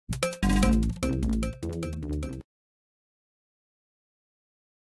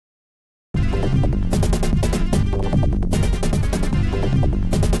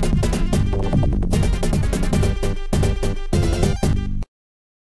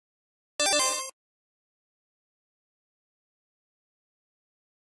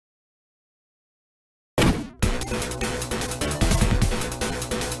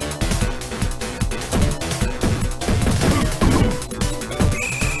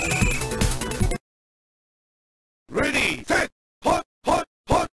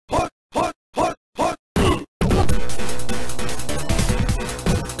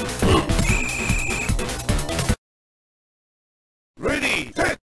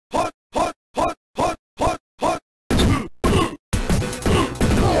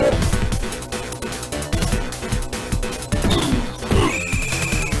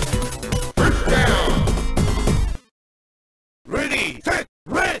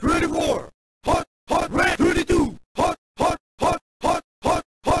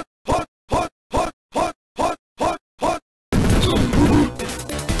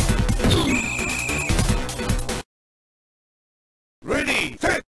Ready,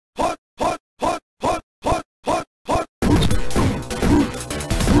 set, hot, hot, hot, hot, hot, hot, hot.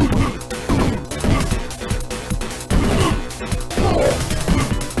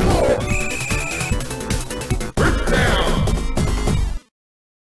 First down.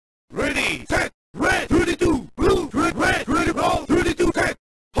 Ready, set, red, 32, blue, red, red, ready, ball, 32, set,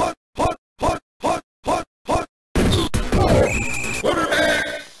 hot, hot, hot, hot, hot, hot.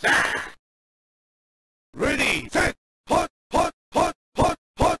 Quarterback, sack. Ready, set, hot, hot, hot, hot,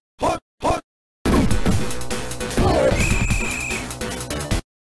 hot, hot, hot.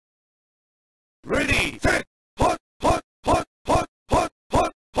 Ready, set, hot, hot, hot, hot, hot,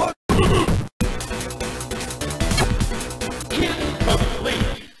 hot, hot.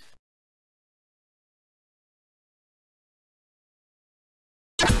 Incomplete.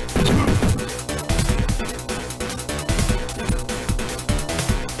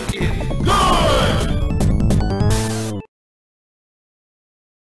 It's good.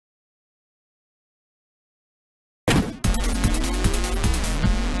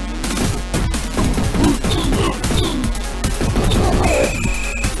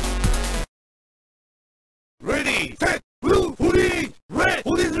 Ready, set, blue, 48, red,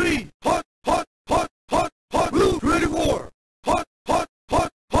 43, hot, hot, hot, hot, hot, blue, 24, hot, hot, hot,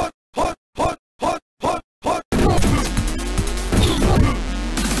 hot, hot, hot, hot, hot, hot.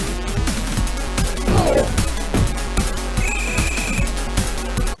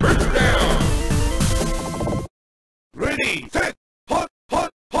 First down. Ready, set, hot, hot,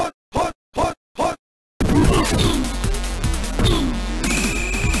 hot, hot, hot, hot.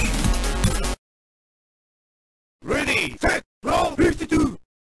 Ready, set, roll, 52,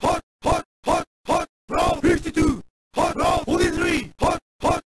 hot, hot, hot, hot, roll, 52, hot, roll, 43, hot,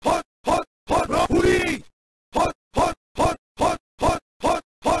 hot, hot, hot, hot, roll, 48, hot, hot, hot, hot, hot, hot,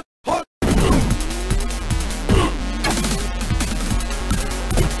 hot, hot.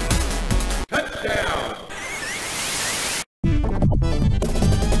 Touchdown.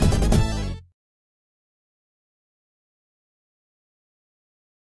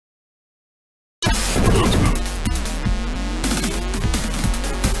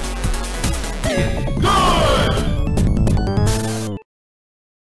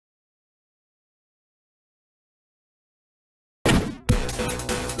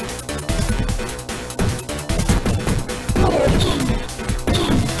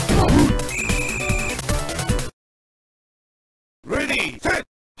 Ready, set,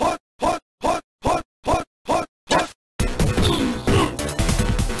 hot, hot, hot, hot, hot, hot, hot.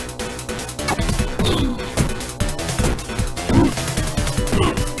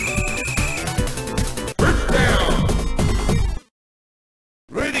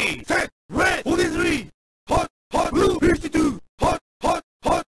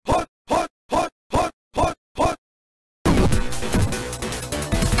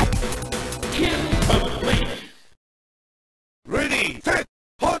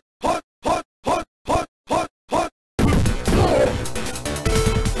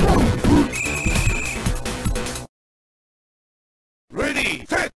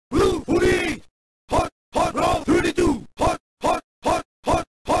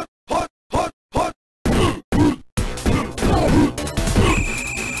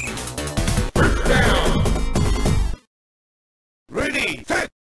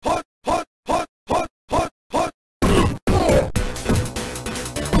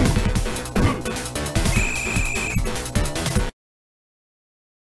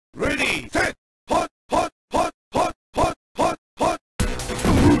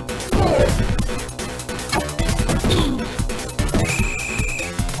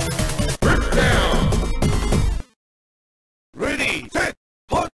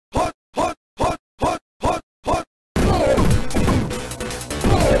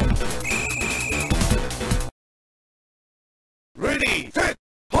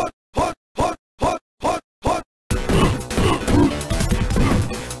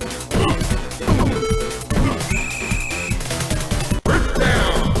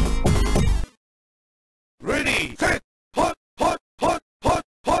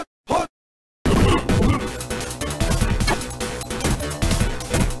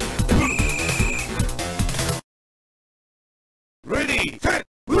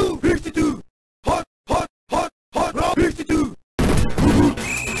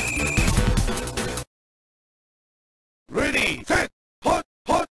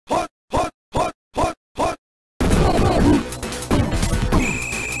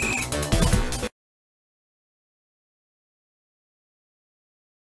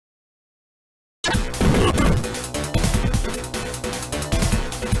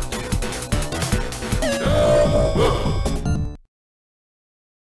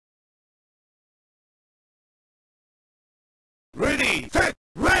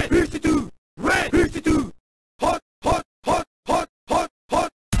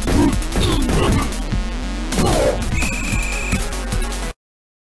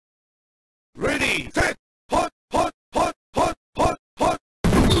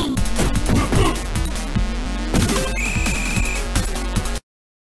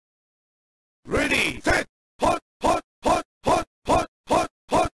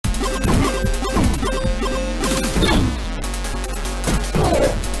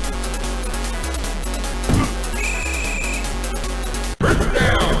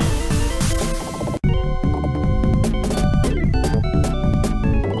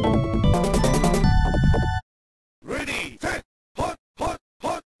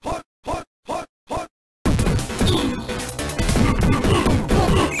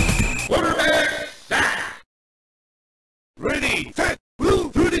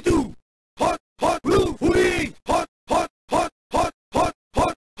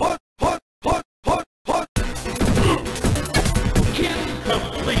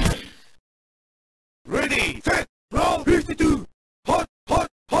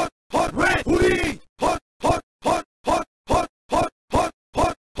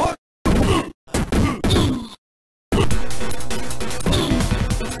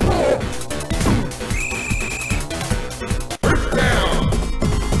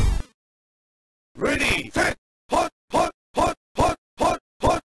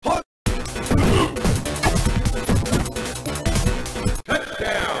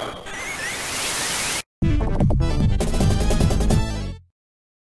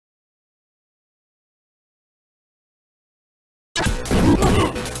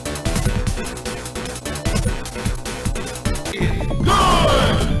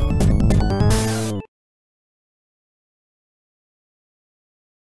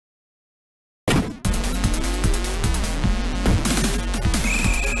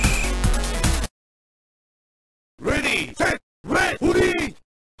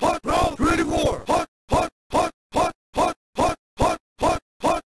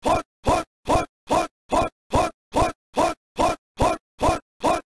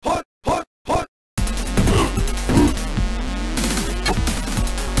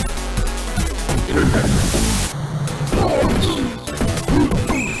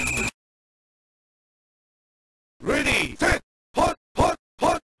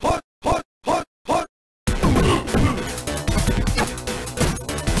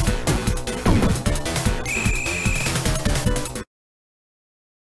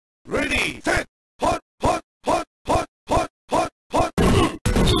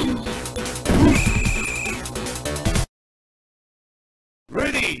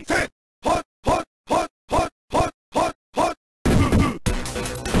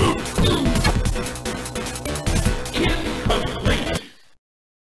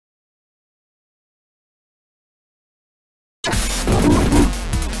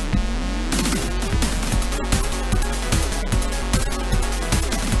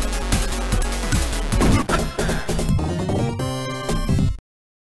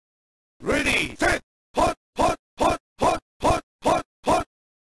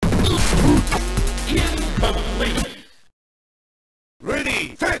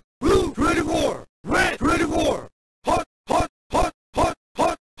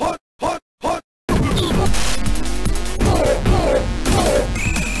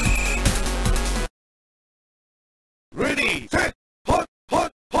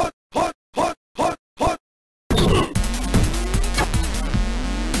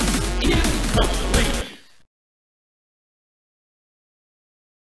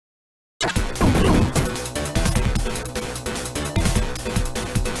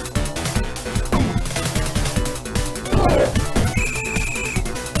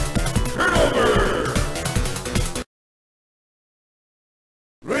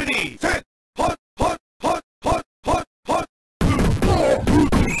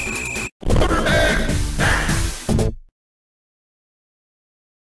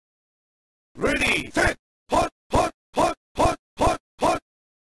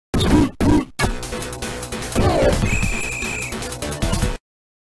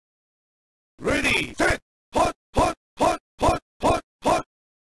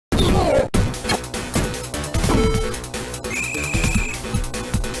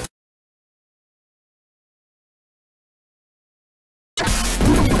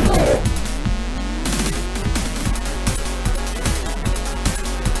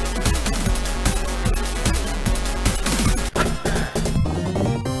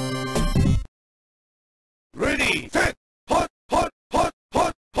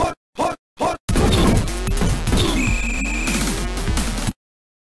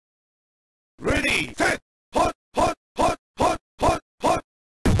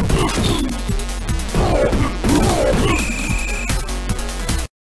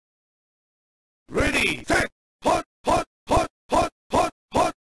 Ready, set, hot, hot, hot, hot, hot,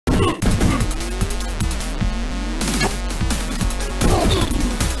 hot.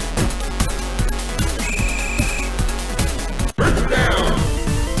 First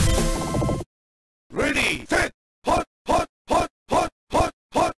down. Ready, set, hot, hot, hot, hot, hot,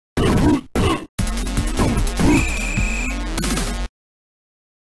 hot.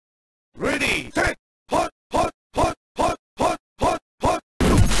 Ready, set, hot, hot, hot, hot, hot, hot, hot.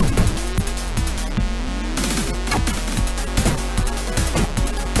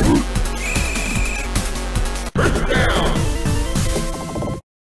 First down.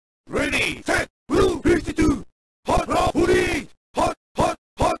 Ready, set, blue 52, hot, round 48, hot, hot,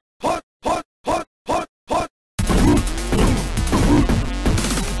 hot, hot, hot, hot, hot, hot.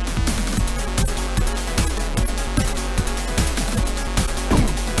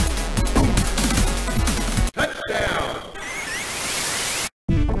 Touchdown.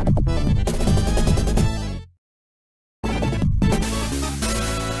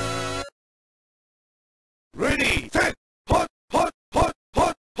 Ready, set, hot, hot, hot,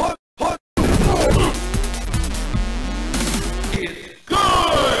 hot, hot, hot. It's good.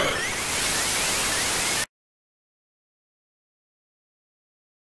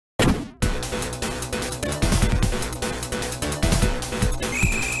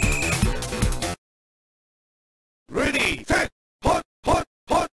 Ready, set, hot, hot,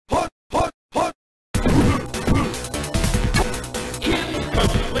 hot, hot, hot, hot.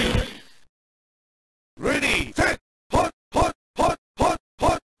 Incomplete. Ready, set, hot, hot, hot, hot,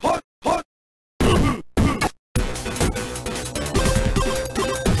 hot, hot, hot.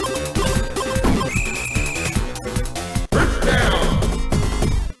 First down.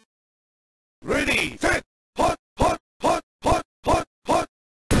 Ready, set, hot, hot, hot, hot, hot, hot.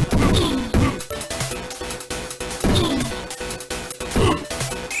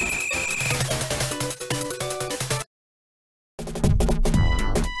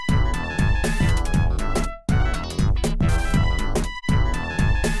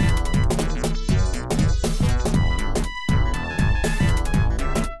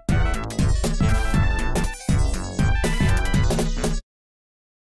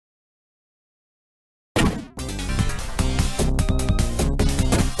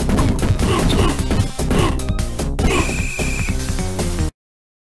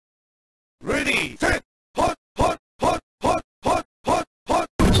 Ready, set, hot, hot, hot, hot, hot, hot, hot.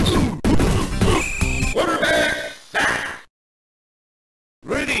 Quarterback, back.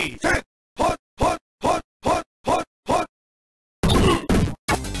 Ready, set, hot, hot, hot, hot, hot, hot.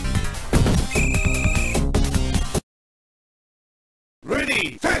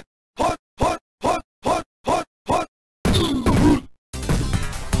 Ready, set, hot, hot, hot, hot, hot, hot.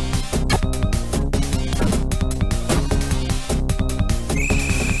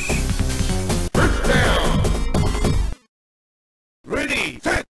 First down. Ready,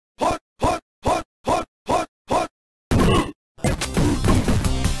 set, hot, hot, hot, hot, hot, hot.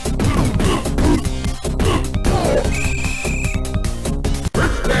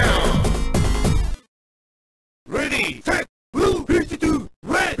 First down. Ready, set, blue 52,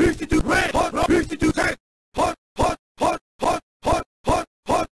 red 52, red, hot, round 52, set, hot, hot, hot, hot, hot, hot,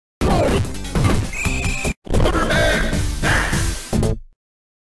 hot. Quarterback, back.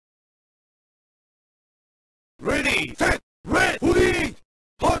 Ready, set, red 48,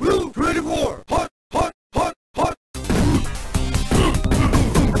 hot, blue 24, hot, hot, hot, hot.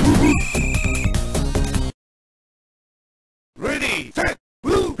 Ready, set,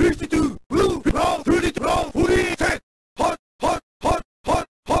 blue 52, blue, round 32, round 48, set, hot, hot, hot, hot,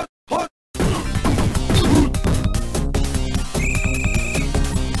 hot, hot.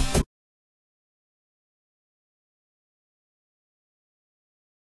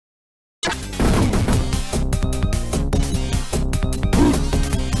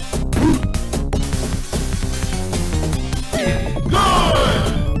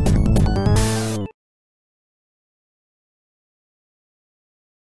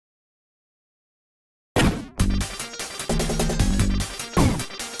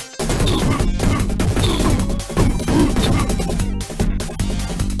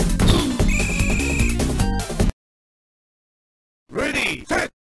 Ready, set,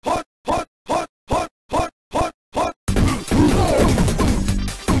 hot, hot, hot, hot, hot, hot, hot.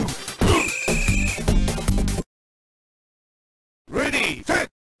 Ready, set,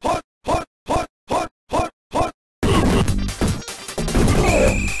 hot, hot, hot, hot, hot, hot.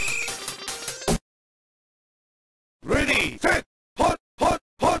 Ready, set, hot, hot,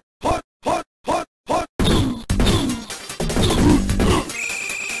 hot, hot, hot, hot, hot.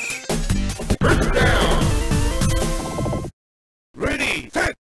 First down. Ready,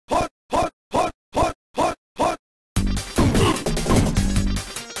 set, hot, hot, hot, hot,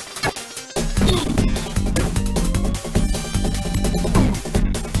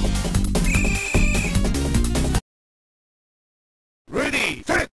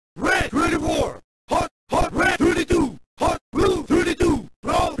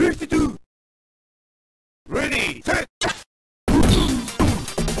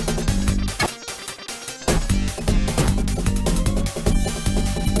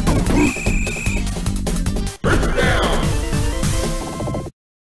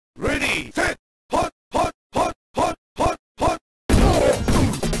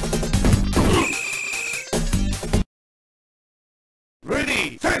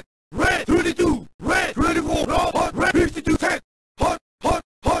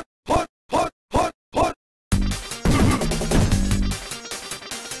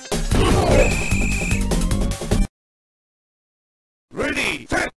 Ready,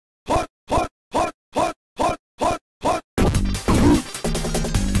 set, hot, hot, hot, hot, hot, hot, hot.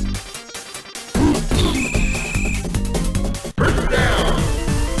 First down.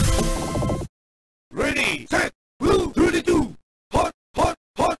 Ready, set, blue 32. Hot, hot,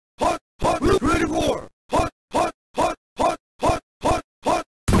 hot, hot, hot, blue 24. Hot, hot, hot, hot, hot, hot, hot.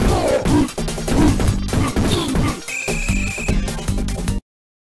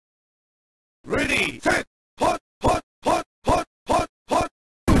 Ready, set, hot, hot, hot, hot, hot, hot.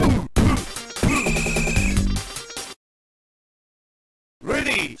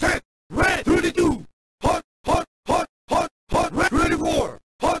 Ready, set, red 32. Hot, hot, hot, hot, hot, red 24.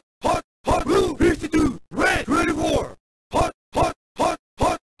 Hot, hot, hot, blue 52. Red 24. Hot, hot, hot,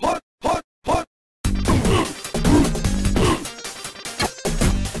 hot, hot, hot, hot.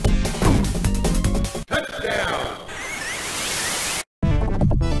 Touchdown.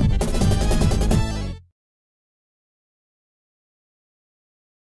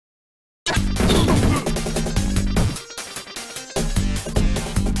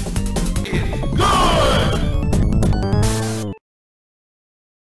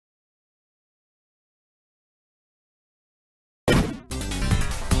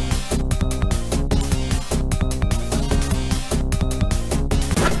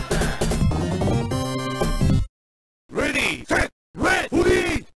 Ready, set, red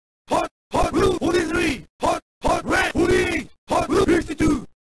 48. Hot, hot, blue 43. Hot, hot, red 48. Hot, blue 52.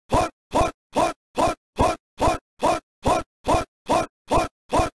 Hot, hot, hot, hot, hot, hot, hot, hot, hot, hot, hot,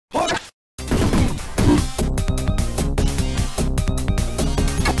 hot, hot.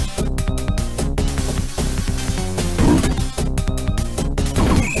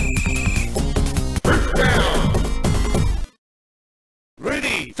 First down.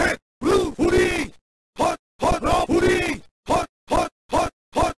 Ready, set, blue 48. Hot, hot, raw 48. Hot, hot, hot,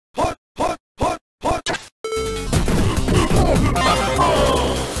 hot, hot, hot, hot, hot.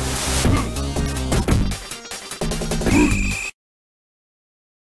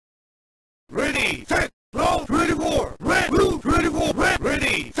 Ready, set, raw 24. Red, blue 24. Red,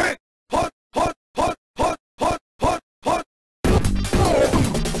 ready, set, hot, hot, hot, hot, hot, hot, hot.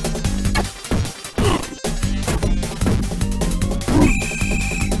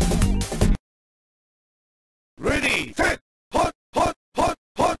 Ready, set, hot, hot, hot,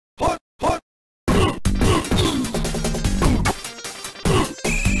 hot, hot, hot.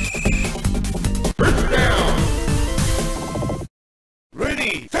 First down.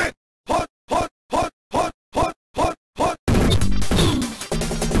 Ready, set, hot, hot, hot, hot, hot, hot, hot.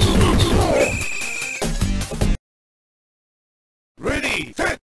 Ready,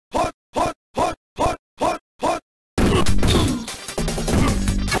 set, hot, hot, hot, hot, hot, hot.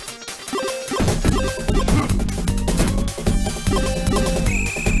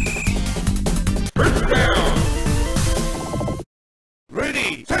 First down.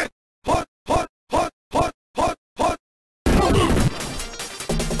 Ready, set, hot, hot, hot, hot, hot, hot.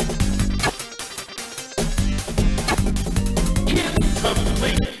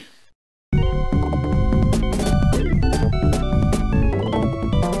 Incomplete.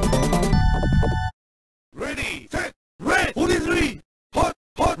 Ready, set, red 43. Hot,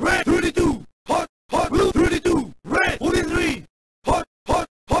 hot, red 32. Hot, hot, blue 32. Red 43. Hot, hot,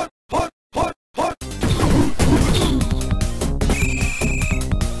 hot, hot, hot, hot.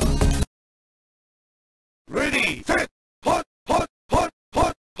 Ready, set, hot, hot, hot,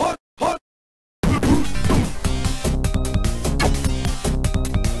 hot, hot, hot.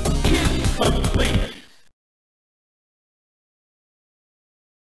 Incomplete.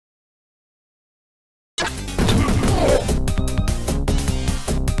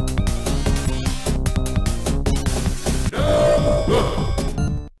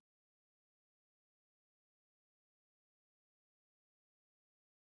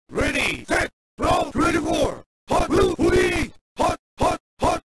 Ready, set, raw 24. Hot, blue 48. Hot, hot,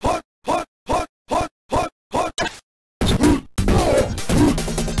 hot, hot, hot, hot, hot, hot, hot.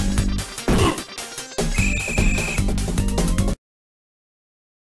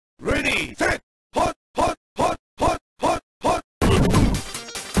 Ready, set, hot, hot, hot, hot, hot, hot.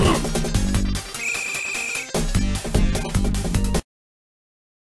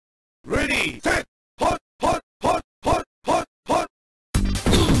 Ready, set, hot, hot, hot, hot, hot, hot.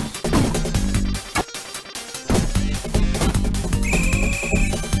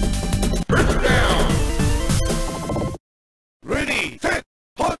 First down. Ready, set,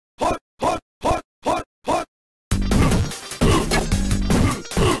 hot, hot, hot, hot, hot, hot.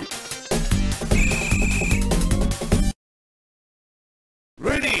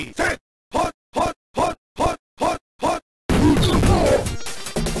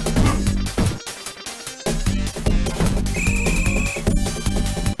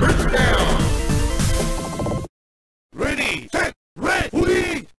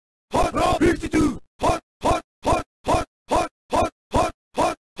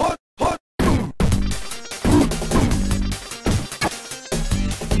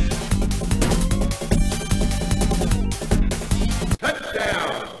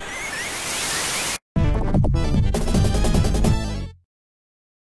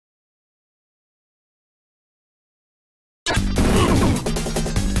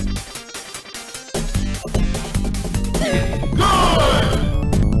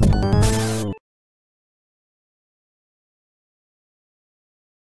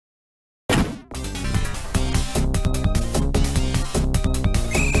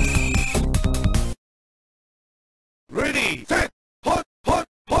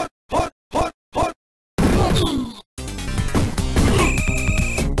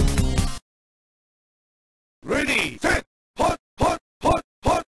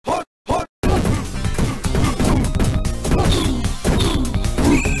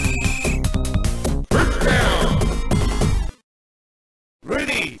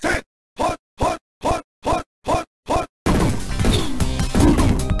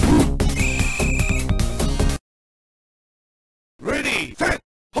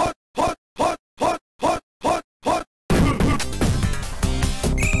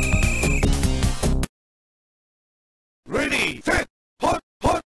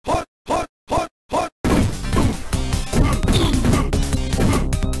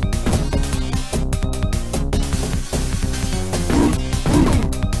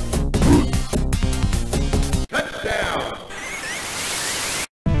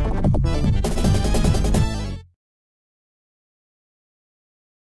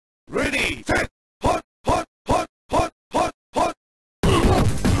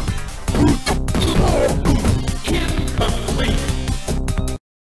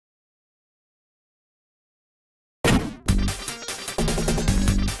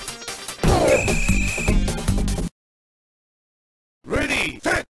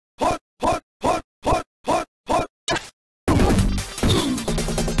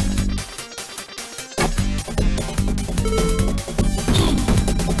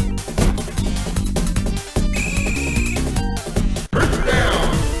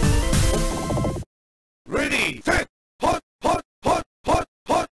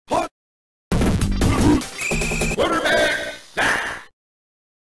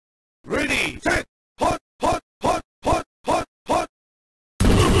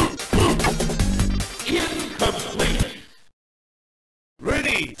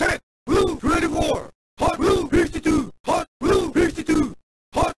 Ready, set, blue 24, hot blue 52, hot blue 52,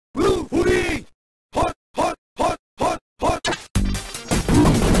 hot blue 48, hot, hot, hot, hot, hot.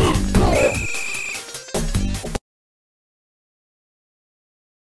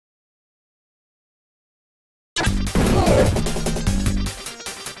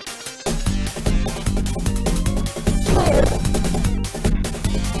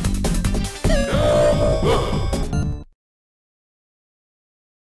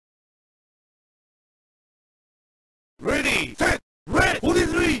 Ready, set, red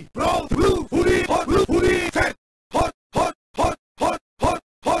 43, brown blue 40, hot blue 40, set, hot, hot, hot, hot, hot,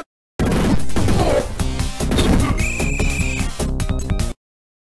 hot.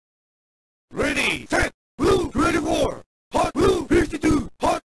 Ready, set, blue 24, hot blue 52,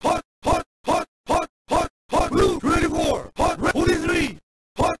 hot, hot, hot, hot, hot, hot, hot blue 24, hot red 43,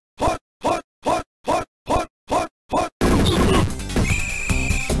 hot, hot, hot, hot, hot, hot, hot, hot.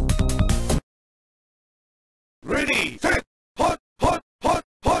 Ready, set, hot, hot, hot,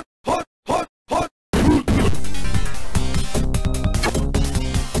 hot, hot, hot, hot.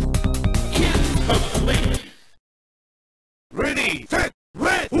 Ready, set,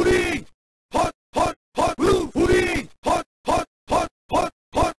 red 48, hot, hot, hot, blue 48, hot, hot, hot, hot,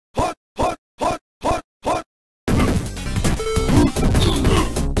 hot, hot, hot, hot, hot, hot.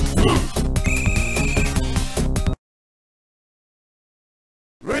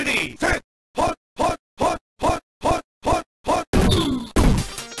 Ready, set,